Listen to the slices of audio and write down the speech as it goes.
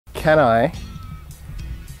Can I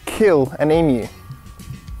kill an emu?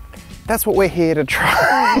 That's what we're here to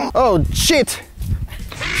try. Oh, shit!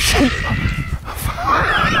 Shit!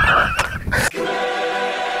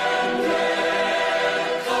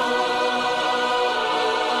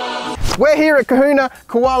 We're here at Kahuna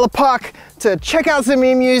Koala Park to check out some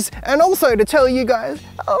emus and also to tell you guys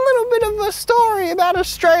a little bit of a story about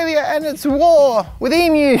Australia and its war with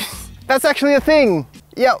emus. That's actually a thing.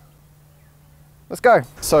 Yep. Let's go.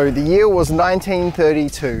 So the year was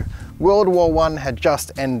 1932. World War I had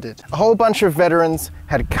just ended. A whole bunch of veterans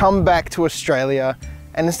had come back to Australia,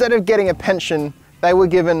 and instead of getting a pension, they were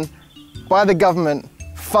given by the government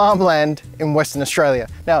farmland in Western Australia.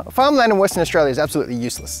 Now, farmland in Western Australia is absolutely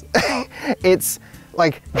useless. It's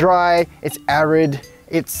like dry, it's arid,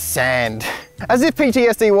 it's sand. As if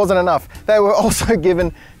PTSD wasn't enough, they were also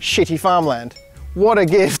given shitty farmland. What a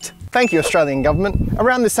gift. Thank you, Australian government.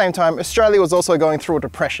 Around this same time, Australia was also going through a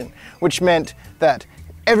depression, which meant that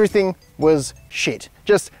everything was shit.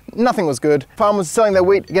 Just nothing was good. Farmers selling their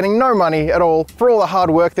wheat, getting no money at all for all the hard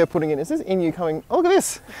work they're putting in. Is this emu coming? Oh, look at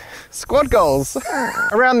this. Squad goals.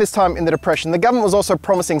 Around this time in the Depression, the government was also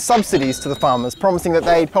promising subsidies to the farmers, promising that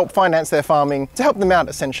they'd help finance their farming, to help them out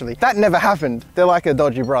essentially. That never happened. They're like a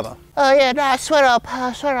dodgy brother. Oh yeah, no, swear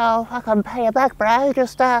I can pay you back, bro.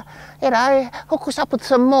 Just, you know, hook us up with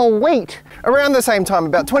some more wheat. Around the same time,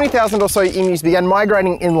 about 20,000 or so emus began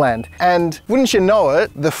migrating inland. And wouldn't you know it,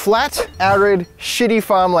 the flat, arid, shitty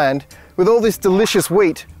farmland with all this delicious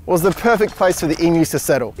wheat was the perfect place for the emus to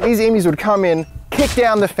settle. These emus would come in, kick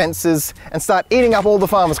down the fences and start eating up all the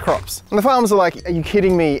farmers' crops. And the farmers are like, are you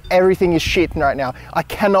kidding me? Everything is shit right now. I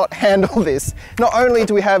cannot handle this. Not only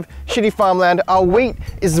do we have shitty farmland, our wheat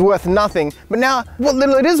is worth nothing, but now what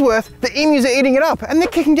little it is worth, the emus are eating it up and they're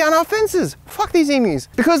kicking down our fences. Fuck these emus.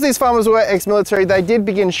 Because these farmers were ex-military, they did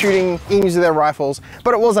begin shooting emus with their rifles,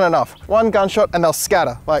 but it wasn't enough. One gunshot and they'll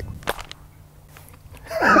scatter, like.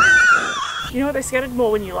 You know what, they scattered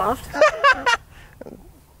more when you laughed.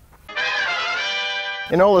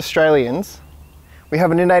 In all Australians, we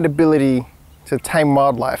have an innate ability to tame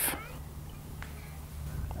wildlife.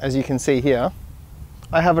 As you can see here,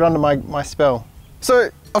 I have it under my spell. So,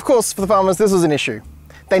 of course, for the farmers, this was an issue.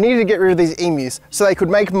 They needed to get rid of these emus so they could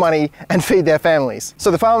make money and feed their families.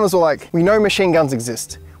 So the farmers were like, we know machine guns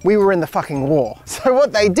exist. We were in the fucking war. So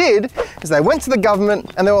what they did is they went to the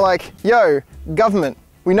government and they were like, yo, government,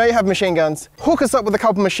 we know you have machine guns, hook us up with a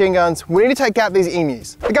couple machine guns, we need to take out these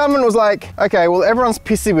emus. The government was like, okay, well everyone's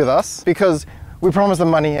pissy with us because we promised them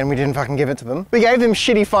money and we didn't fucking give it to them. We gave them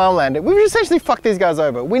shitty farmland. We essentially fucked these guys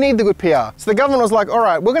over. We need the good PR. So the government was like, all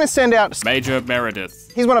right, we're gonna send out Major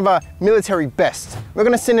Meredith. He's one of our military best. We're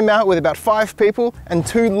gonna send him out with about 5 people and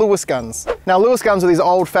 2 Lewis guns. Now Lewis guns were these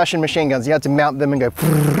old-fashioned machine guns. You had to mount them and go.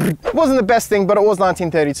 It wasn't the best thing, but it was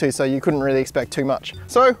 1932, so you couldn't really expect too much.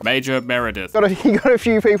 So Major Meredith. he got a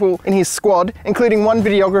few people in his squad, including one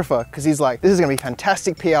videographer, because he's like, this is gonna be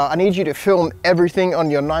fantastic PR. I need you to film everything on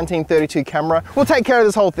your 1932 camera. We'll take care of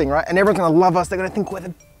this whole thing, right? And everyone's gonna love us. They're gonna think we're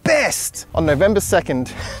the best. On November 2nd,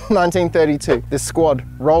 1932, this squad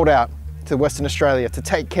rolled out to Western Australia to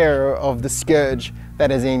take care of the scourge that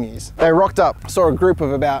is emus. They rocked up, saw a group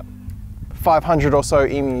of about 500 or so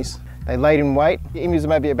emus. They laid in wait. The emus are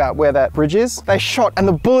maybe about where that bridge is. They shot and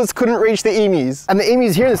the bullets couldn't reach the emus. And the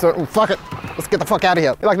emus hearing this, oh, fuck it, let's get the fuck out of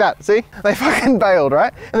here. Like that, see? They fucking bailed,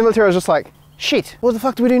 right? And the military was just like, shit, what the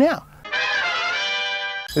fuck do we do now?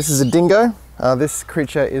 This is a dingo. This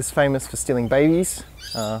creature is famous for stealing babies.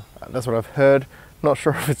 That's what I've heard. Not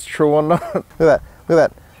sure if it's true or not. Look at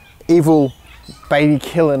that evil baby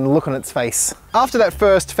killing look on its face. After that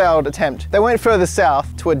first failed attempt, they went further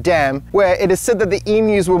south to a dam where it is said that the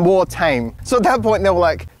emus were more tame. So at that point they were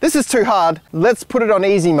like, this is too hard, let's put it on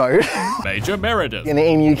easy mode. Major Meredith. And the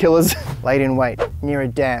emu killers laid in wait near a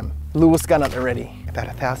dam. Lewis gun at the ready. About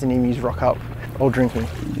 1,000 emus rock up, all drinking.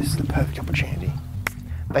 This is the perfect opportunity.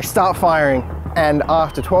 They start firing, and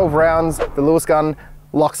after 12 rounds, the Lewis gun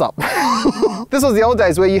locks up. This was the old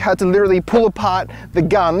days where you had to literally pull apart the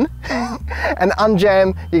gun and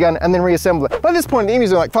unjam your gun and then reassemble it. By this point, the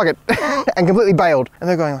emus were like, fuck it, and completely bailed. And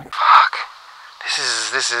they're going like, fuck,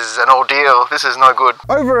 this is an ordeal, this is no good.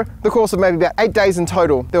 Over the course of maybe about 8 days in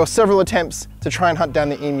total, there were several attempts to try and hunt down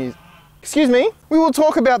the emus. Excuse me, we will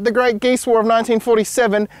talk about the Great Geese War of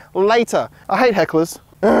 1947 later. I hate hecklers.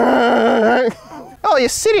 Oh, you're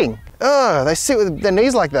sitting. Oh, they sit with their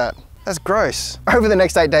knees like that. That's gross. Over the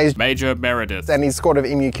next 8 days, Major Meredith and his squad of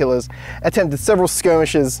emu killers attempted several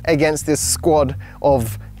skirmishes against this squad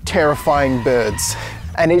of terrifying birds.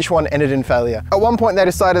 and each one ended in failure. At one point they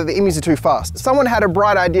decided the emus are too fast. Someone had a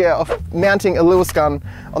bright idea of mounting a Lewis gun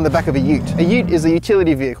on the back of a ute. A ute is a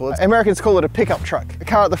utility vehicle. Americans call it a pickup truck. A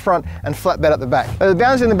car at the front and flatbed at the back. The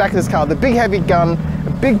bouncer in the back of this car, the big heavy gun,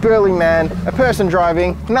 a big burly man, a person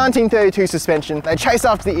driving, 1932 suspension. They chase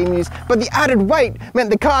after the emus, but the added weight meant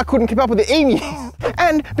the car couldn't keep up with the emus.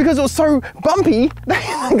 And because it was so bumpy,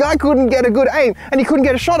 the guy couldn't get a good aim and he couldn't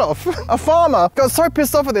get a shot off. A farmer got so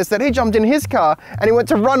pissed off at this that he jumped in his car and he went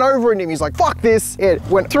to run over an emu. He's like, fuck this. It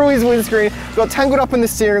went through his windscreen, got tangled up in the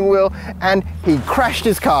steering wheel, and he crashed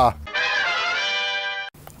his car.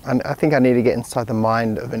 And I think I need to get inside the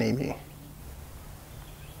mind of an emu.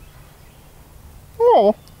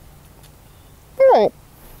 Oh. Oh.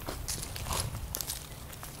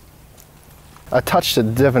 I touched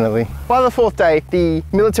it, definitely. By the fourth day, the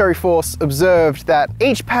military force observed that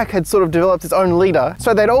each pack had sort of developed its own leader,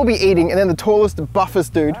 so they'd all be eating, and then the tallest,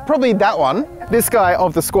 buffest dude, probably that one, this guy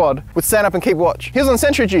of the squad, would stand up and keep watch. He was on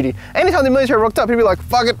sentry duty. Anytime the military rocked up, he'd be like,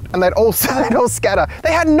 fuck it, and they'd all scatter.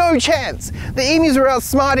 They had no chance. The emus were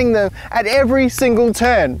outsmarting them at every single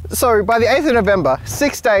turn. So by the 8th of November,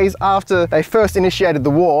 6 days after they first initiated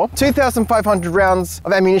the war, 2,500 rounds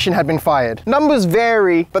of ammunition had been fired. Numbers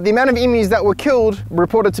vary, but the amount of emus that were killed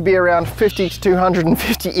reported to be around 50 to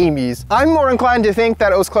 250 emus. I'm more inclined to think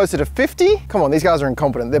that it was closer to 50. Come on, these guys are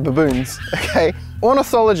incompetent. They're baboons, okay?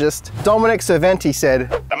 Ornithologist Dominic Cervanti said,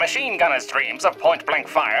 "The machine gunner's dreams of point-blank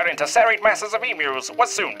fire into serried masses of emus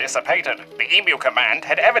was soon dissipated. The Emu Command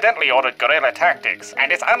had evidently ordered guerrilla tactics,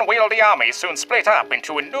 and its unwieldy army soon split up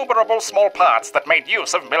into innumerable small parts that made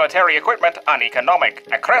use of military equipment uneconomic.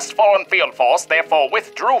 A crestfallen field force therefore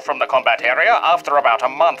withdrew from the combat area after about a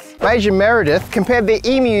month." Major Meredith compared the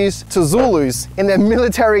emus to Zulus in their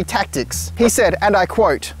military tactics. He said, and I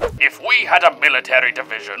quote, "If we had a military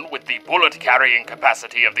division with the bullet-carrying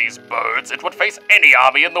capacity of these birds, it would face any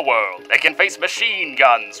army in the world. They can face machine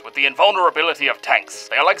guns with the invulnerability of tanks.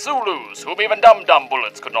 They are like Zulus, whom even dum-dum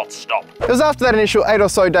bullets could not stop." It was after that initial 8 or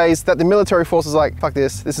so days that the military force was like, fuck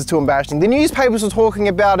this is too embarrassing. The newspapers were talking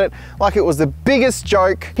about it like it was the biggest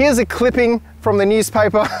joke. Here's a clipping from the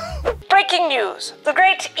newspaper. Breaking news. The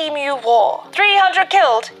Great Emu War. 300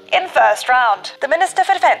 killed in first round. The Minister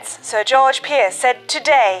for Defence, Sir George Pearce, said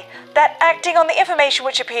today that acting on the information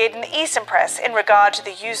which appeared in the Eastern Press in regard to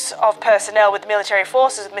the use of personnel with military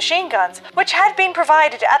forces with machine guns, which had been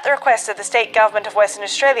provided at the request of the state government of Western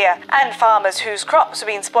Australia, and farmers whose crops were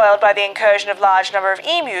being spoiled by the incursion of large number of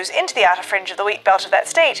emus into the outer fringe of the wheat belt of that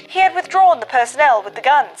state, he had withdrawn the personnel with the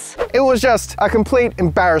guns. It was just a complete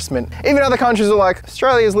embarrassment. Even other countries were like,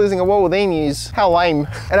 Australia's losing a war with emus, how lame.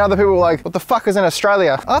 And other people were like, what the fuck is in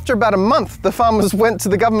Australia? After about a month, the farmers went to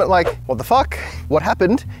the government like, what the fuck? What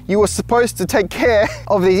happened? You were supposed to take care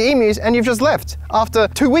of these emus and you've just left. After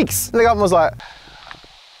 2 weeks, the government was like,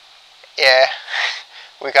 yeah,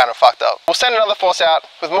 we kind of fucked up. We'll send another force out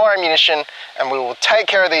with more ammunition and we will take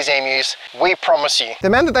care of these emus, we promise you. The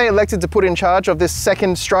man that they elected to put in charge of this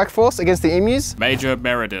second strike force against the emus, Major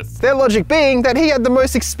Meredith. their logic being that he had the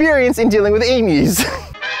most experience in dealing with emus.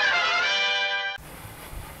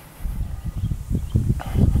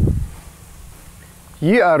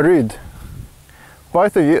 You are rude.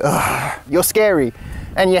 Both of you. Ugh. You're scary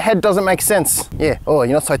and your head doesn't make sense. Yeah, oh,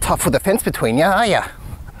 you're not so tough with the fence between you, are ya?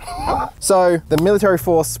 So the military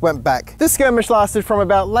force went back. This skirmish lasted from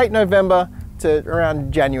about late November to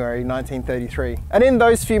around January 1933. And in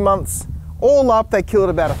those few months, all up, they killed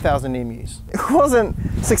about 1,000 emus. It wasn't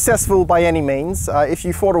successful by any means. If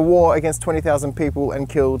you fought a war against 20,000 people and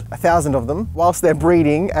killed 1,000 of them, whilst they're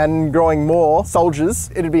breeding and growing more soldiers,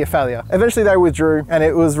 it'd be a failure. Eventually they withdrew, and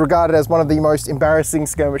it was regarded as one of the most embarrassing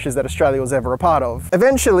skirmishes that Australia was ever a part of.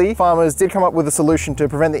 Eventually, farmers did come up with a solution to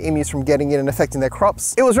prevent the emus from getting in and affecting their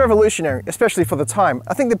crops. It was revolutionary, especially for the time.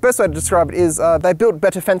 I think the best way to describe it is they built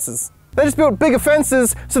better fences. They just built bigger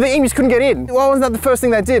fences so the emus couldn't get in. Why wasn't that the first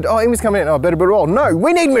thing they did? Oh, emus coming in, oh, better build a wall. No,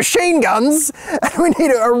 we need machine guns and we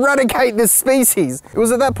need to eradicate this species. It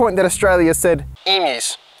was at that point that Australia said,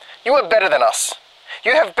 emus, you are better than us.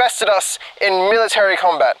 You have bested us in military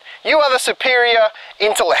combat. You are the superior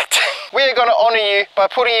intellect. We are going to honour you by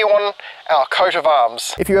putting you on our coat of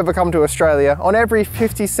arms. If you ever come to Australia, on every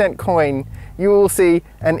 50-cent coin, you will see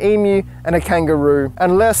an emu and a kangaroo.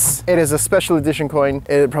 Unless it is a special edition coin,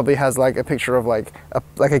 it probably has like a picture of like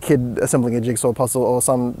a kid assembling a jigsaw puzzle or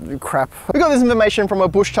some crap. We got this information from a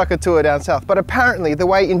bush tucker tour down south, but apparently the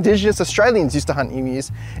way Indigenous Australians used to hunt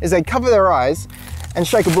emus is they'd cover their eyes and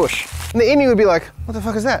shake a bush. And the emu would be like, what the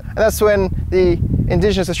fuck is that? And that's when the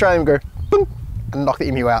Indigenous Australian would go, boom, and knock the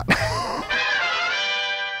emu out.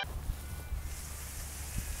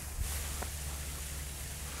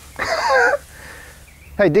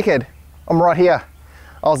 Hey dickhead, I'm right here.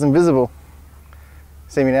 I was invisible.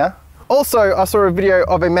 See me now? Also, I saw a video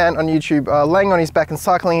of a man on YouTube laying on his back and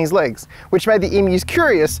cycling his legs, which made the emus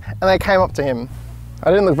curious and they came up to him.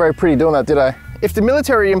 I didn't look very pretty doing that, did I? If the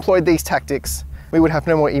military employed these tactics, we would have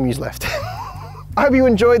no more emus left. I hope you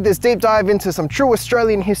enjoyed this deep dive into some true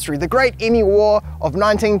Australian history, the Great Emu War of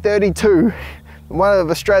 1932, one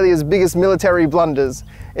of Australia's biggest military blunders.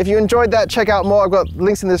 If you enjoyed that, check out more. I've got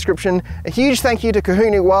links in the description. A huge thank you to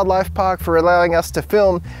Kahuna Wildlife Park for allowing us to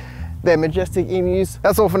film their majestic emus.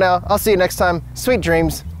 That's all for now. I'll see you next time. Sweet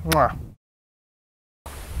dreams. Mwah.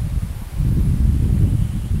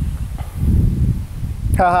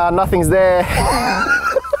 Haha, nothing's there.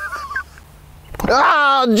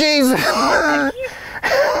 Ah, jeez.